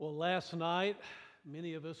Last night,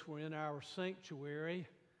 many of us were in our sanctuary,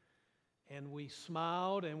 and we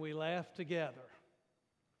smiled and we laughed together.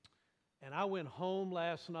 And I went home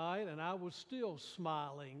last night, and I was still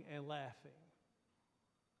smiling and laughing.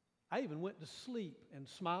 I even went to sleep and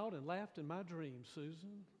smiled and laughed in my dreams,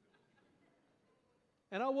 Susan.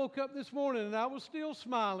 And I woke up this morning, and I was still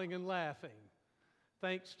smiling and laughing,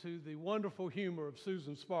 thanks to the wonderful humor of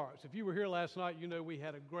Susan Sparks. If you were here last night, you know we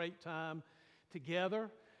had a great time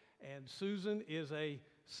together. And Susan is a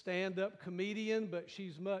stand-up comedian, but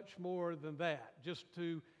she's much more than that. Just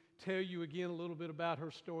to tell you again a little bit about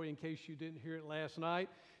her story in case you didn't hear it last night.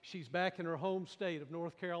 She's back in her home state of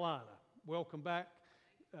North Carolina. Welcome back,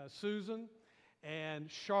 Susan.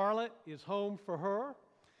 And Charlotte is home for her.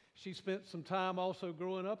 She spent some time also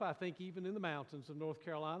growing up, I think, even in the mountains of North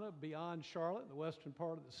Carolina, beyond Charlotte, the western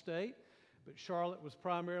part of the state. But Charlotte was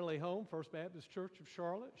primarily home, First Baptist Church of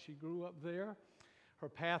Charlotte. She grew up there. Her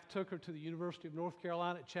path took her to the University of North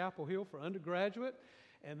Carolina at Chapel Hill for undergraduate,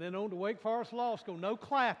 and then on to Wake Forest Law School. No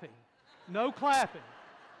clapping. No clapping.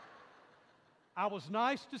 I was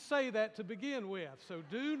nice to say that to begin with, so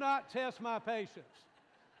do not test my patience.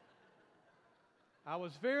 I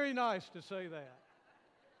was very nice to say that.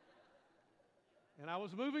 And I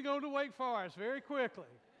was moving on to Wake Forest very quickly.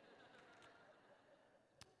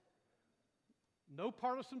 No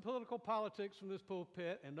partisan political politics from this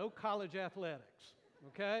pulpit, and no college athletics.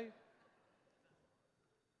 Okay?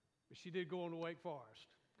 But she did go on to Wake Forest.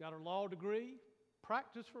 Got her law degree,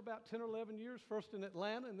 practiced for about 10 or 11 years, first in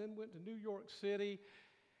Atlanta, and then went to New York City.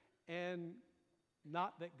 And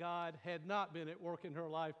not that God had not been at work in her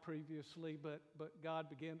life previously, but God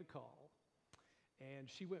began to call. And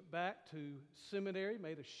she went back to seminary,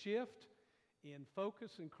 made a shift in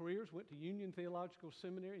focus and careers, went to Union Theological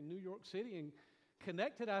Seminary in New York City, and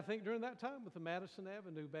connected, I think, during that time with the Madison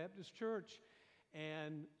Avenue Baptist Church.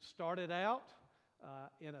 And started out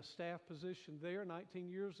in a staff position there 19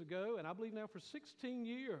 years ago, and I believe now for 16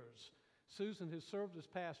 years, Susan has served as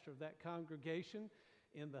pastor of that congregation.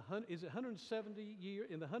 In the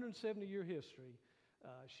 170-year history,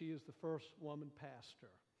 she is the first woman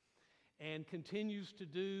pastor, and continues to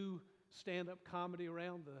do stand-up comedy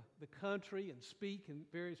around the country and speak in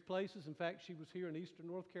various places. In fact, she was here in Eastern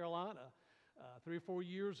North Carolina 3 or 4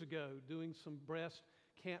 years ago doing some breast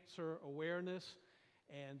cancer awareness.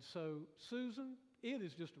 And so, Susan, it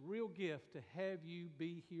is just a real gift to have you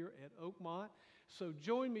be here at Oakmont. So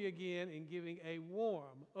join me again in giving a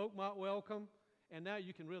warm Oakmont welcome. And now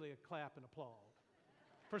you can really clap and applaud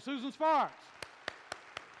for Susan Sparks.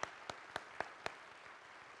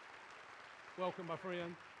 Welcome, my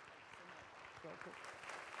friend. Welcome.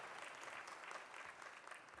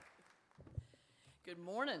 Good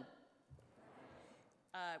morning.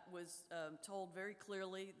 I was told very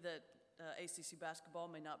clearly that ACC basketball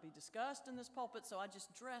may not be discussed in this pulpit, so I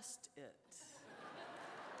just dressed it.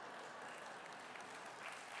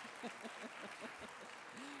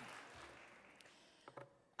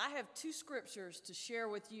 I have 2 scriptures to share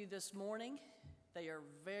with you this morning. They are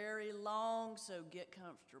very long, so get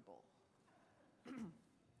comfortable. The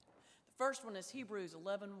first one is Hebrews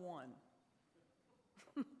 11:1.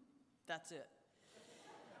 That's it.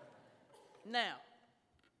 Now,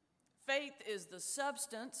 faith is the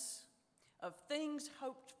substance of things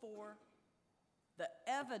hoped for, the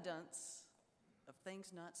evidence of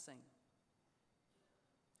things not seen.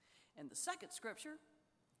 And the second scripture,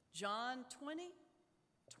 John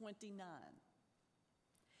 20:29.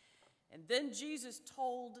 And then Jesus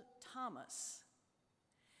told Thomas,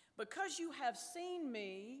 "Because you have seen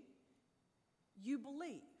me, you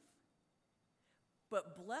believe.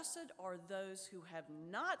 But blessed are those who have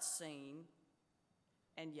not seen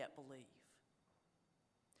and yet believe."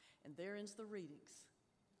 And there ends the readings.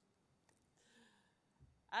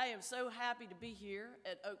 I am so happy to be here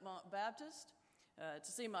at Oakmont Baptist,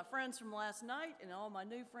 to see my friends from last night and all my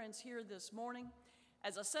new friends here this morning.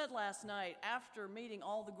 As I said last night, after meeting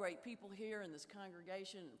all the great people here in this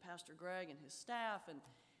congregation, and Pastor Greg and his staff, and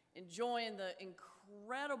enjoying the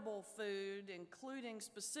incredible food, including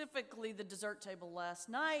specifically the dessert table last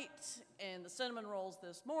night and the cinnamon rolls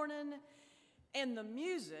this morning, and the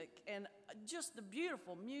music, and just the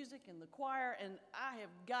beautiful music and the choir, and I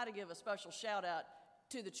have got to give a special shout out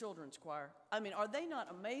to the children's choir. I mean, are they not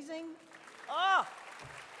amazing? Oh,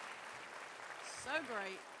 so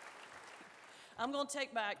great. I'm going to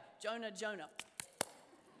take back Jonah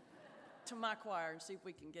to my choir and see if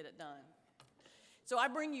we can get it done. So I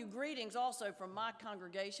bring you greetings also from my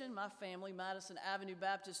congregation, my family, Madison Avenue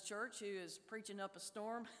Baptist Church, who is preaching up a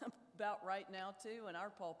storm about right now, too, in our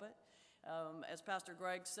pulpit. As Pastor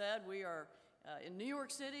Greg said, we are in New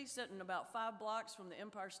York City, sitting about 5 blocks from the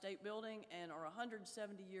Empire State Building, and are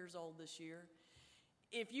 170 years old this year.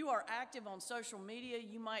 If you are active on social media,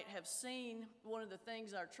 you might have seen one of the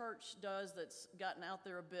things our church does that's gotten out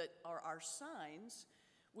there a bit are our signs.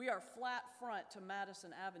 We are flat front to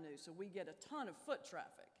Madison Avenue, so we get a ton of foot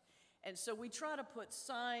traffic. And so we try to put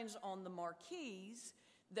signs on the marquees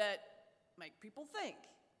that make people think,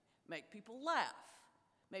 make people laugh,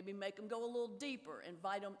 maybe make them go a little deeper,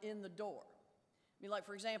 invite them in the door. I mean, like,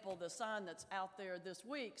 for example, the sign that's out there this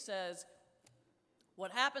week says,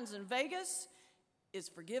 "What happens in Vegas is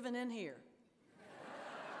forgiven in here."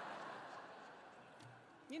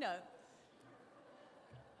 You know.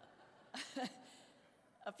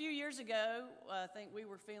 A few years ago, I think we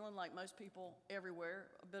were feeling like most people everywhere,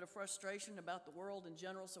 a bit of frustration about the world in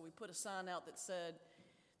general, so we put a sign out that said,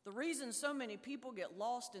 "The reason so many people get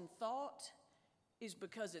lost in thought is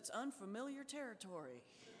because it's unfamiliar territory."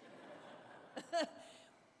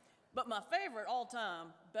 But my favorite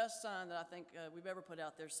all-time, best sign that I think we've ever put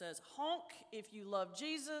out there says, "Honk if you love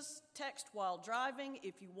Jesus, text while driving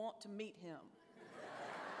if you want to meet him."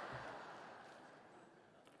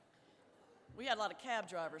 We had a lot of cab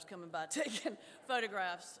drivers coming by taking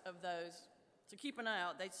photographs of those. So keep an eye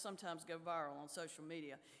out. They sometimes go viral on social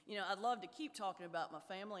media. You know, I'd love to keep talking about my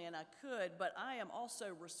family, and I could, but I am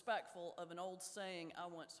also respectful of an old saying I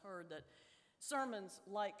once heard that sermons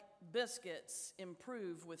like biscuits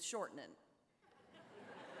improve with shortening.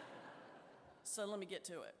 So let me get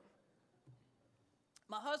to it.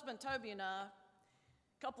 My husband Toby and I,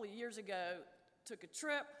 a couple of years ago, took a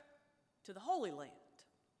trip to the Holy Land,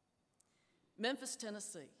 Memphis,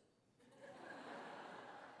 Tennessee.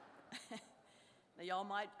 Now, y'all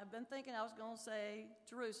might have been thinking I was going to say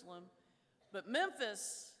Jerusalem, but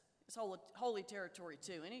Memphis is holy territory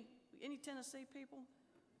too. Any Tennessee people?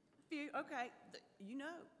 A few? Okay, you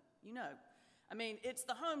know. I mean, it's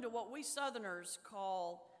the home to what we Southerners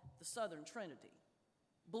call the Southern Trinity: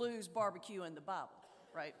 blues, barbecue, and the Bible,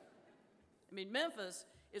 right? I mean, Memphis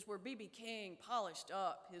is where B.B. King polished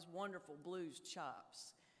up his wonderful blues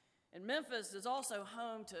chops. And Memphis is also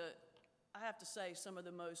home to, I have to say, some of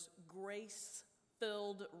the most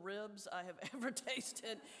grace-filled ribs I have ever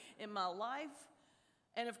tasted in my life.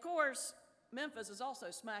 And of course, Memphis is also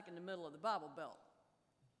smack in the middle of the Bible Belt.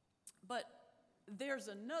 But there's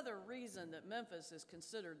another reason that Memphis is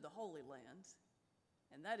considered the Holy Land,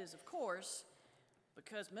 and that is, of course,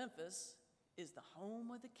 because Memphis is the home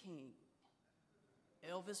of the king,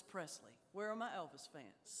 Elvis Presley. Where are my Elvis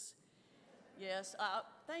fans? Yes,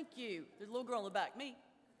 thank you. There's a little girl in the back, me.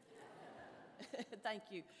 Thank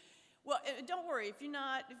you. Well, don't worry, if you're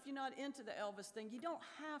not into the Elvis thing, you don't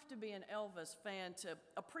have to be an Elvis fan to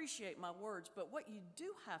appreciate my words, but what you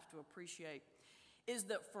do have to appreciate is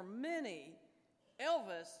that for many,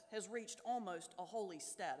 Elvis has reached almost a holy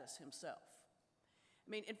status himself.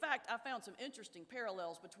 I mean, in fact, I found some interesting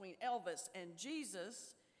parallels between Elvis and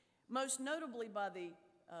Jesus, most notably by the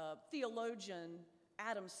theologian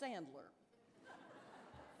Adam Sandler,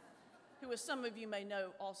 who, as some of you may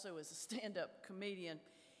know, also is a stand-up comedian.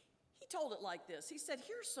 He told it like this. He said,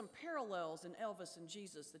 here's some parallels in Elvis and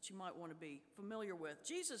Jesus that you might want to be familiar with.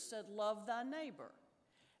 Jesus said, love thy neighbor.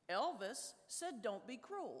 Elvis said, don't be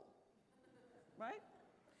cruel, right?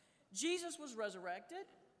 Jesus was resurrected.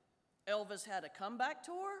 Elvis had a comeback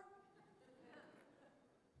tour.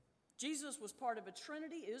 Jesus was part of a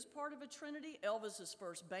trinity, is part of a trinity. Elvis's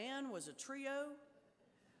first band was a trio.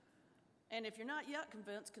 And if you're not yet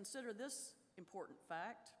convinced, consider this important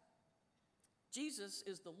fact. Jesus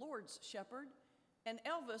is the Lord's shepherd, and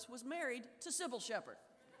Elvis was married to Sybil Shepherd.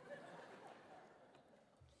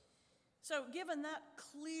 So given that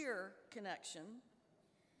clear connection,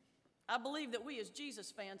 I believe that we as Jesus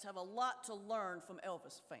fans have a lot to learn from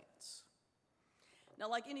Elvis fans. Now,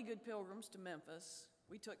 like any good pilgrims to Memphis,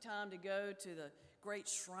 we took time to go to the great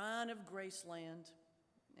Shrine of Graceland.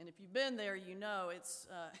 And if you've been there, you know it's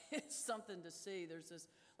something to see. There's this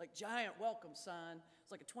like giant welcome sign.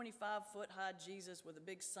 It's like a 25-foot high Jesus with a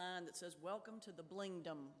big sign that says, welcome to the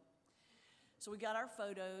blingdom. So we got our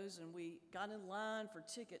photos and we got in line for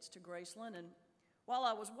tickets to Graceland. And while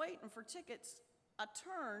I was waiting for tickets, I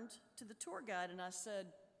turned to the tour guide and I said,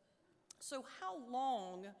 so how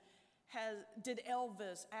long did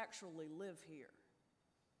Elvis actually live here?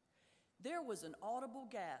 There was an audible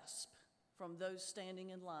gasp from those standing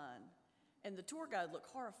in line, and the tour guide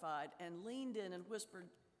looked horrified and leaned in and whispered,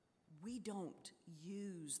 we don't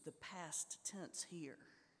use the past tense here.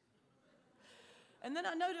 And then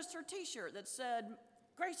I noticed her t-shirt that said,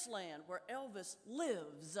 Graceland, where Elvis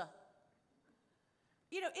lives.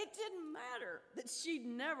 You know, it didn't matter that she'd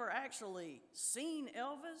never actually seen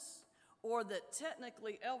Elvis or that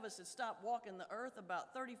technically Elvis had stopped walking the earth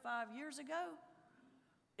about 35 years ago,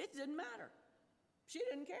 it didn't matter. She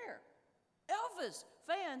didn't care. Elvis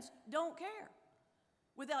fans don't care.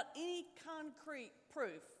 Without any concrete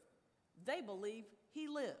proof, they believe he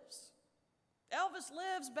lives. Elvis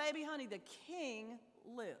lives, baby honey. The king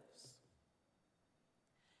lives.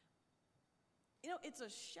 You know, it's a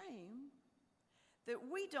shame that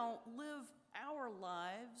we don't live our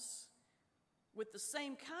lives with the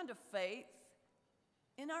same kind of faith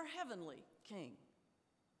in our heavenly king.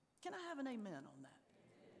 Can I have an amen on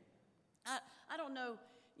that? I don't know,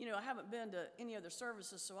 I haven't been to any other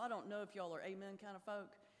services, so I don't know if y'all are amen kind of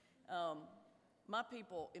folk. My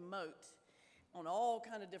people emote on all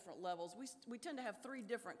kind of different levels. We tend to have three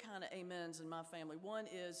different kind of amens in my family. One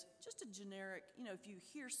is just a generic, if you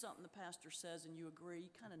hear something the pastor says and you agree, you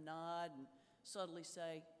kind of nod and subtly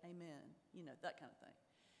say, amen, that kind of thing.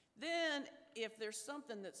 Then if there's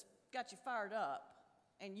something that's got you fired up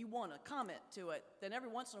and you want to comment to it, then every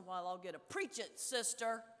once in a while I'll get a preach it,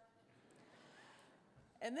 sister.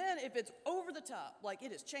 And then if it's over the top, like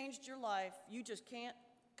it has changed your life, you just can't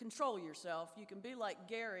control yourself. You can be like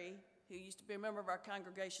Gary, who used to be a member of our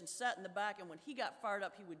congregation, sat in the back, and when he got fired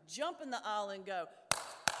up, he would jump in the aisle and go,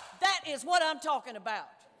 "That is what I'm talking about."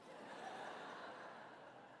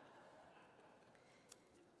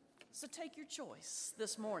 So take your choice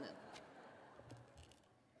this morning.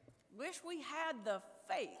 Wish we had the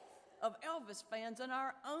faith of Elvis fans in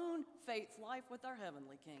our own faith life with our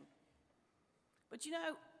heavenly king. But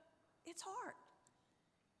it's hard.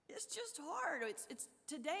 It's just hard.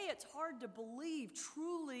 Today it's hard to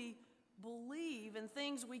truly believe in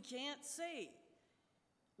things we can't see.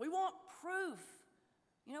 We want proof.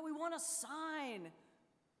 We want a sign.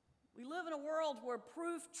 We live in a world where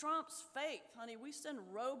proof trumps faith, honey. We send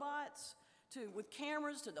robots with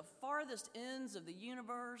cameras to the farthest ends of the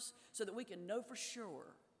universe so that we can know for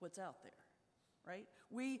sure what's out there, right?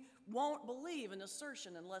 We won't believe an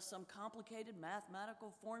assertion unless some complicated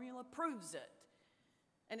mathematical formula proves it.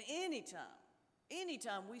 And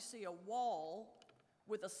anytime we see a wall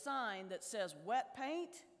with a sign that says wet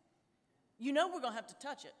paint, we're going to have to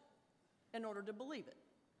touch it in order to believe it.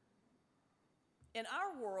 In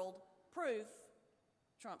our world, proof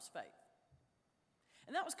trumps faith.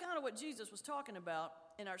 And that was kind of what Jesus was talking about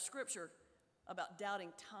in our scripture about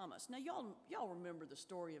doubting Thomas. Now, y'all remember the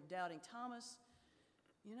story of doubting Thomas.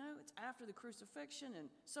 It's after the crucifixion, and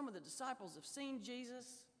some of the disciples have seen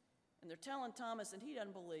Jesus, and they're telling Thomas, and he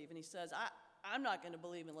doesn't believe. And he says, I'm not going to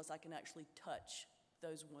believe unless I can actually touch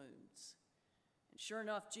those wounds. And sure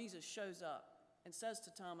enough, Jesus shows up and says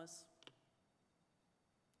to Thomas,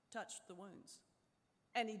 touch the wounds.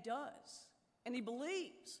 And he does. And he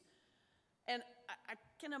believes. And I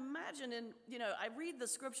can imagine, I read the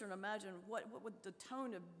scripture and imagine what would the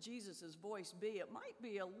tone of Jesus' voice be. It might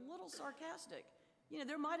be a little sarcastic.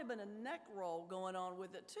 There might have been a neck roll going on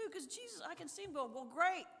with it too, because Jesus, I can see him going, well,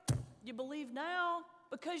 great, you believe now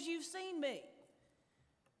because you've seen me.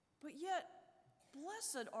 But yet,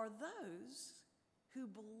 blessed are those who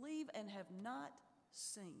believe and have not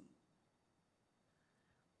seen.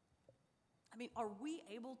 Are we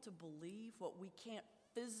able to believe what we can't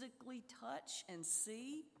physically touch and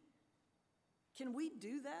see? Can we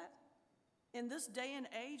do that? In this day and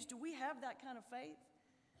age, do we have that kind of faith?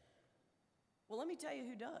 Well, let me tell you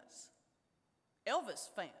who does. Elvis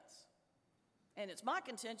fans. And it's my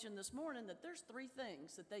contention this morning that there's three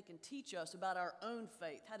things that they can teach us about our own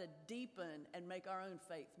faith, how to deepen and make our own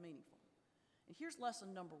faith meaningful. And here's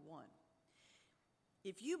lesson number one.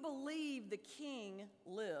 If you believe the king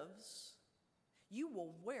lives, you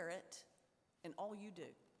will wear it in all you do.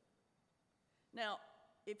 Now,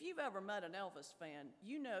 if you've ever met an Elvis fan,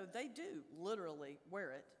 they do literally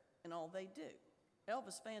wear it in all they do.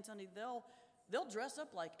 Elvis fans, honey, they'll dress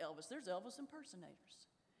up like Elvis. There's Elvis impersonators.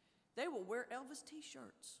 They will wear Elvis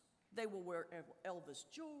t-shirts. They will wear Elvis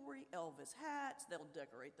jewelry, Elvis hats. They'll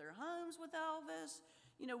decorate their homes with Elvis.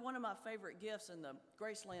 One of my favorite gifts in the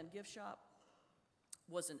Graceland gift shop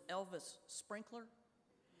was an Elvis sprinkler.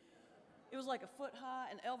 It was like a foot high,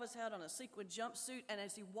 and Elvis had on a sequin jumpsuit, and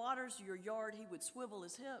as he waters your yard, he would swivel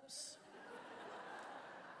his hips.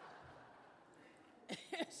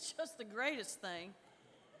 It's just the greatest thing.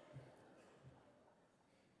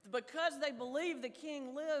 Because they believe the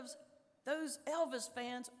king lives, those Elvis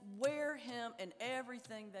fans wear him in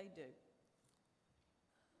everything they do.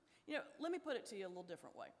 Let me put it to you a little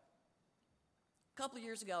different way. A couple of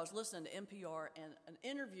years ago, I was listening to NPR and an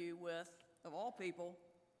interview with, of all people,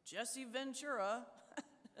 Jesse Ventura,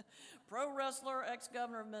 pro wrestler,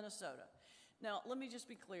 ex-governor of Minnesota. Now, let me just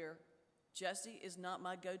be clear. Jesse is not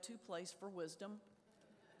my go-to place for wisdom.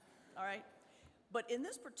 all right? But in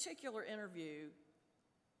this particular interview,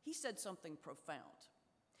 he said something profound.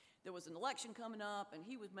 There was an election coming up, and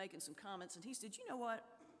he was making some comments, and he said, you know what?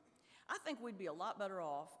 I think we'd be a lot better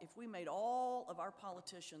off if we made all of our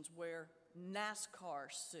politicians wear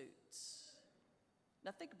NASCAR suits.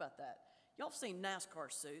 Now think about that. Y'all have seen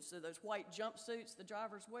NASCAR suits. They're those white jumpsuits the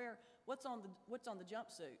drivers wear. What's on the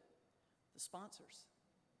jumpsuit? The sponsors.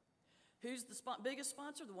 Who's the biggest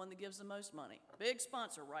sponsor? The one that gives the most money. Big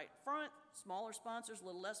sponsor right front, smaller sponsors, a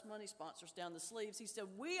little less money, sponsors down the sleeves. He said,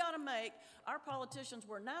 we ought to make our politicians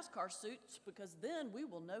wear NASCAR suits because then we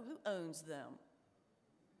will know who owns them.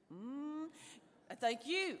 Thank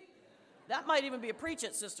you. That might even be a preach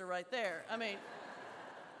it sister right there. I mean,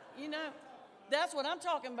 you know, that's what I'm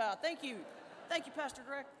talking about. Thank you. Thank you, Pastor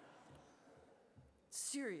Greg.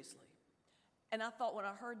 Seriously. And I thought when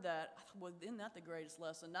I heard that, well, isn't that the greatest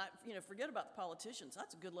lesson? Not, forget about the politicians.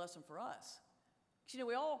 That's a good lesson for us. Because,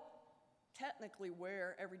 we all technically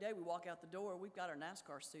wear, every day we walk out the door, we've got our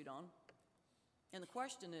NASCAR suit on. And the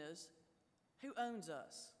question is, who owns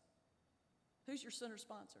us? Who's your center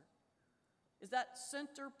sponsor? Is that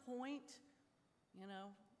center point,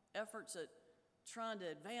 efforts at trying to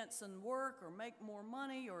advance in work or make more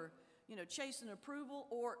money or, chasing approval?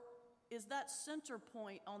 Or is that center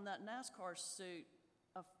point on that NASCAR suit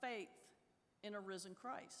of faith in a risen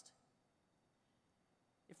Christ?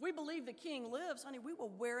 If we believe the King lives, honey, we will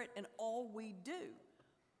wear it in all we do.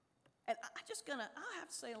 And I have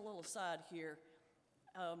to say a little aside here.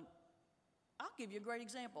 I'll give you a great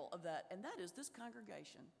example of that, and that is this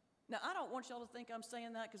congregation. Now, I don't want y'all to think I'm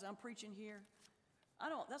saying that because I'm preaching here.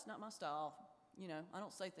 That's not my style. I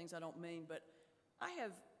don't say things I don't mean, but I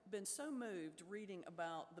have been so moved reading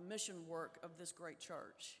about the mission work of this great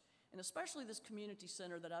church, and especially this community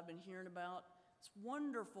center that I've been hearing about. It's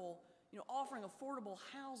wonderful, offering affordable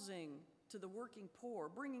housing to the working poor,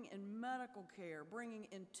 bringing in medical care, bringing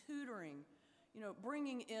in tutoring,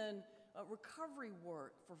 bringing in recovery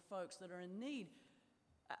work for folks that are in need.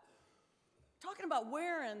 Talking about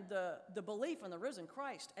wearing the belief in the risen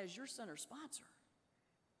Christ as your center sponsor.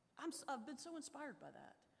 I've been so inspired by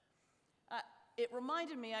that. It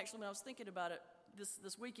reminded me, actually, when I was thinking about it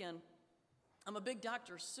this weekend, I'm a big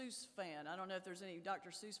Dr. Seuss fan. I don't know if there's any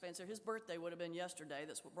Dr. Seuss fans here. His birthday would have been yesterday.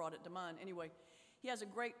 That's what brought it to mind. Anyway, he has a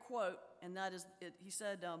great quote, and that is, he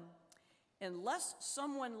said, unless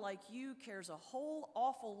someone like you cares a whole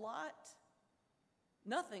awful lot,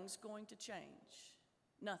 nothing's going to change.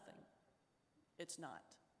 Nothing. It's not.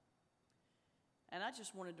 And I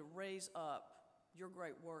just wanted to raise up your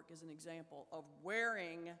great work as an example of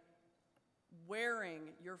wearing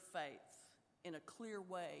your faith in a clear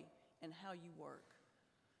way in how you work.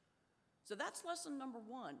 So that's lesson number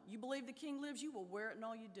one. You believe the King lives, you will wear it in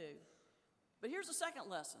all you do. But here's the second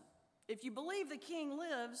lesson. If you believe the King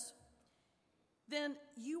lives, then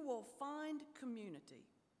you will find community.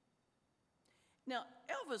 Now,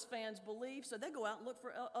 Elvis fans believe, so they go out and look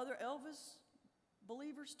for other Elvis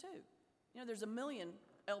believers too. There's 1 million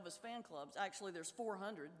Elvis fan clubs. Actually, there's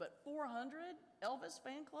 400, but 400 Elvis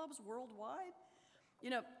fan clubs worldwide?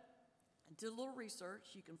 I did a little research.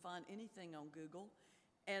 You can find anything on Google.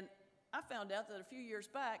 And I found out that a few years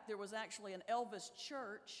back, there was actually an Elvis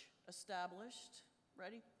church established.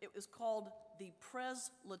 Ready? It was called the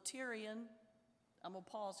Presbyterian, I'm going to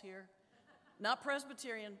pause here, not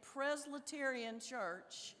Presbyterian, Presbyterian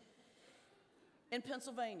Church in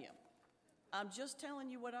Pennsylvania. I'm just telling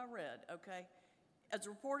you what I read, okay? As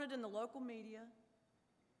reported in the local media,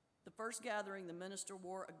 the first gathering, the minister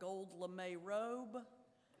wore a gold lame robe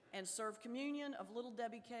and served communion of Little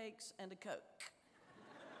Debbie cakes and a Coke.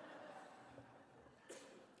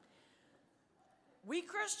 We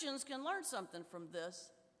Christians can learn something from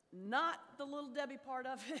this, not the Little Debbie part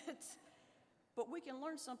of it, but we can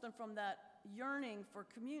learn something from that yearning for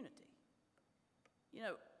community.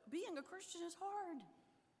 Being a Christian is hard.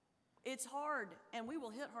 It's hard, and we will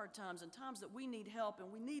hit hard times and times that we need help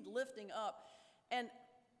and we need lifting up. And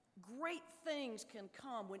great things can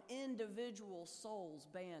come when individual souls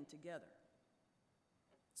band together.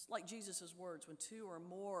 It's like Jesus' words, when 2 or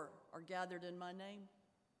more are gathered in my name,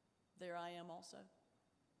 there I am also.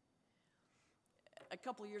 A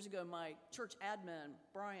couple of years ago, my church admin,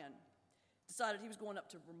 Brian, decided he was going up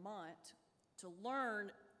to Vermont to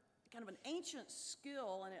learn kind of an ancient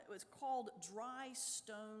skill, and it was called dry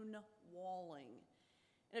stone walling.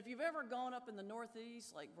 And if you've ever gone up in the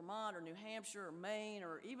Northeast, like Vermont or New Hampshire or Maine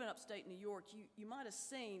or even upstate New York, you might have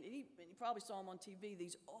seen, and you probably saw them on TV,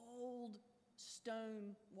 these old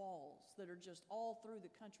stone walls that are just all through the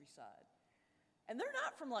countryside. And they're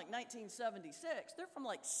not from like 1976, they're from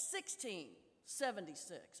like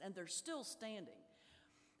 1676, and they're still standing.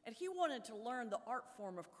 And he wanted to learn the art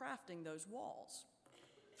form of crafting those walls.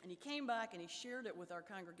 And he came back and he shared it with our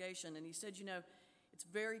congregation, and he said, it's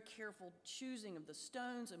very careful choosing of the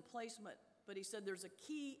stones and placement, but he said there's a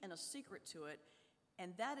key and a secret to it,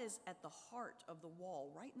 and that is at the heart of the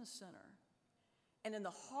wall, right in the center. And in the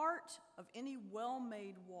heart of any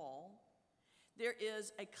well-made wall, there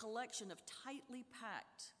is a collection of tightly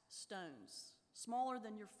packed stones, smaller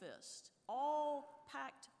than your fist, all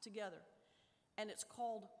packed together. And it's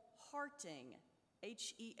called hearting,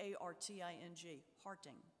 Hearting,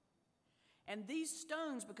 hearting. And these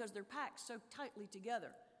stones, because they're packed so tightly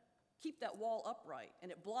together, keep that wall upright,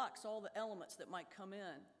 and it blocks all the elements that might come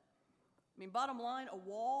in. Bottom line, a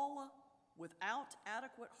wall without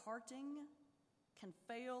adequate hearting can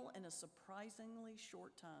fail in a surprisingly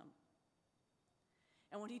short time.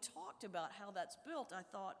 And when he talked about how that's built, I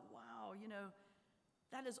thought, wow,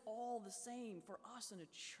 that is all the same for us in a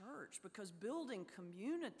church, because building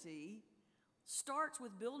community starts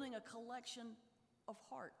with building a collection of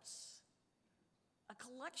hearts. A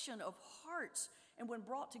collection of hearts. And when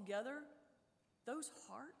brought together, those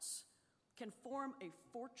hearts can form a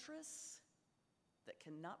fortress that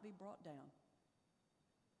cannot be brought down.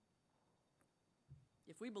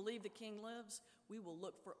 If we believe the King lives, we will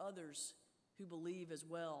look for others who believe as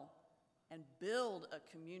well and build a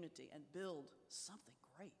community and build something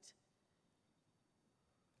great.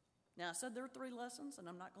 Now, I said there are 3 lessons, and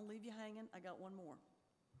I'm not going to leave you hanging. I got one more.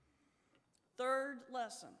 Third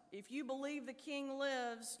lesson, if you believe the King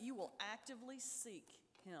lives, you will actively seek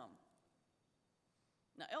him.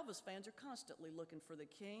 Now, Elvis fans are constantly looking for the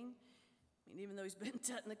King. Even though he's been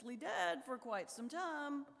technically dead for quite some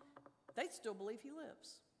time, they still believe he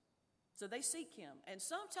lives. So they seek him. And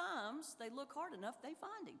sometimes they look hard enough, they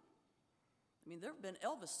find him. There have been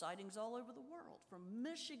Elvis sightings all over the world, from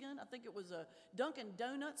Michigan, I think it was a Dunkin'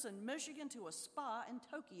 Donuts in Michigan, to a spa in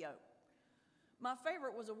Tokyo. My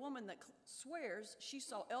favorite was a woman that swears she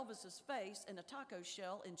saw Elvis's face in a taco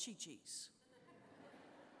shell in Chi-Chi's.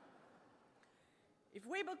 If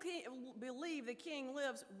we believe the King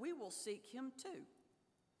lives, we will seek him too.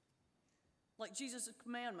 Like Jesus'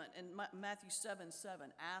 commandment in Matthew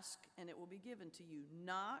 7:7, ask and it will be given to you.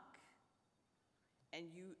 Knock and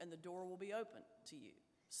the door will be open to you.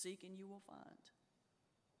 Seek and you will find.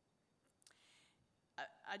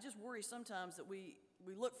 I just worry sometimes that we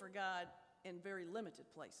look for God in very limited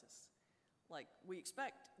places. Like we're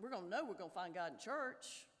going to know we're going to find God in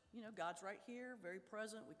church. God's right here, very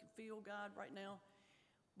present. We can feel God right now.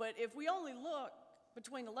 But if we only look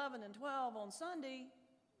between 11 and 12 on Sunday,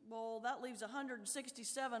 well, that leaves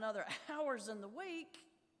 167 other hours in the week.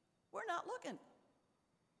 We're not looking.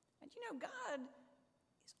 And God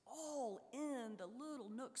is all in the little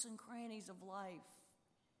nooks and crannies of life.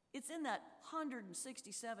 It's in that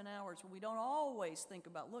 167 hours when we don't always think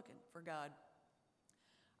about looking for God.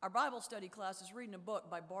 Our Bible study class is reading a book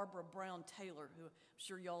by Barbara Brown Taylor, who I'm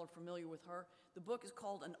sure y'all are familiar with her. The book is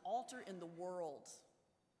called An Altar in the World.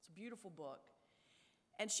 It's a beautiful book.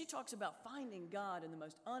 And she talks about finding God in the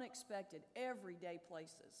most unexpected, everyday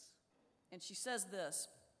places. And she says this,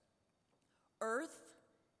 earth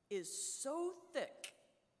is so thick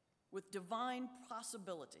with divine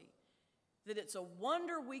possibility that it's a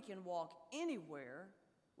wonder we can walk anywhere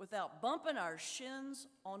without bumping our shins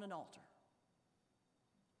on an altar.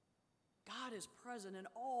 God is present in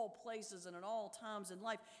all places and at all times in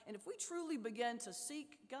life. And if we truly begin to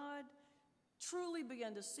seek God, truly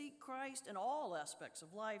begin to seek Christ in all aspects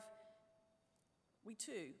of life, we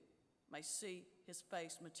too may see his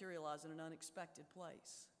face materialize in an unexpected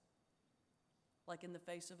place, like in the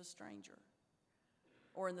face of a stranger,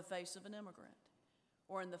 or in the face of an immigrant,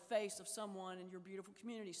 or in the face of someone in your beautiful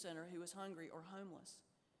community center who is hungry or homeless.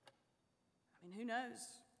 Who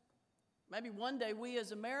knows? Maybe one day we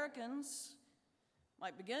as Americans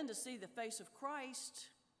might begin to see the face of Christ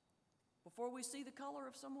before we see the color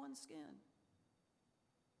of someone's skin.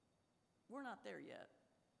 We're not there yet,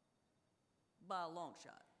 by a long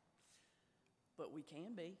shot. But we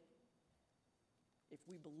can be if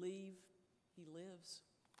we believe he lives.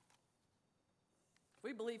 If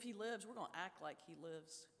we believe he lives, we're going to act like he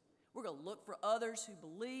lives. We're going to look for others who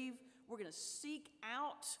believe. We're going to seek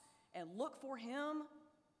out and look for him.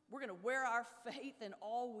 We're going to wear our faith in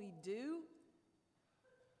all we do.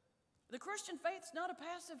 The Christian faith's not a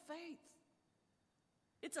passive faith.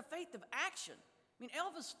 It's a faith of action.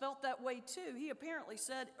 Elvis felt that way too. He apparently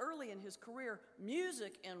said early in his career,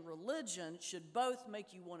 music and religion should both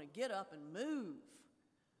make you want to get up and move.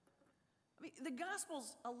 The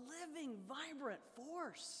gospel's a living, vibrant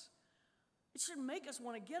force. It should make us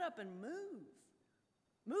want to get up and move.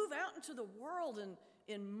 Move out into the world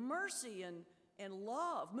in mercy and and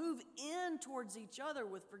love. Move in towards each other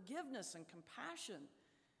with forgiveness and compassion.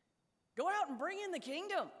 Go out and bring in the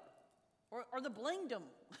kingdom or the blingdom,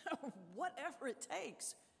 whatever it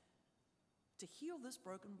takes to heal this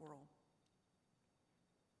broken world.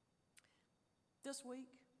 This week,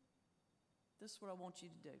 this is what I want you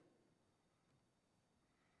to do.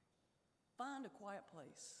 Find a quiet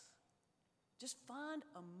place. Just find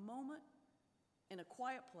a moment in a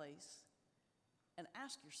quiet place and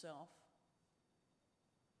ask yourself,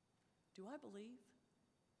 do I believe?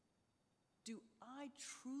 Do I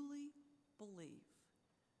truly believe?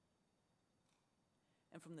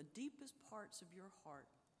 And from the deepest parts of your heart,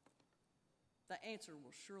 the answer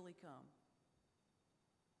will surely come.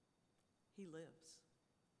 He lives.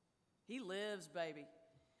 He lives, baby.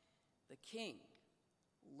 The King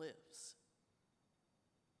lives.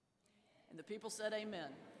 And the people said amen.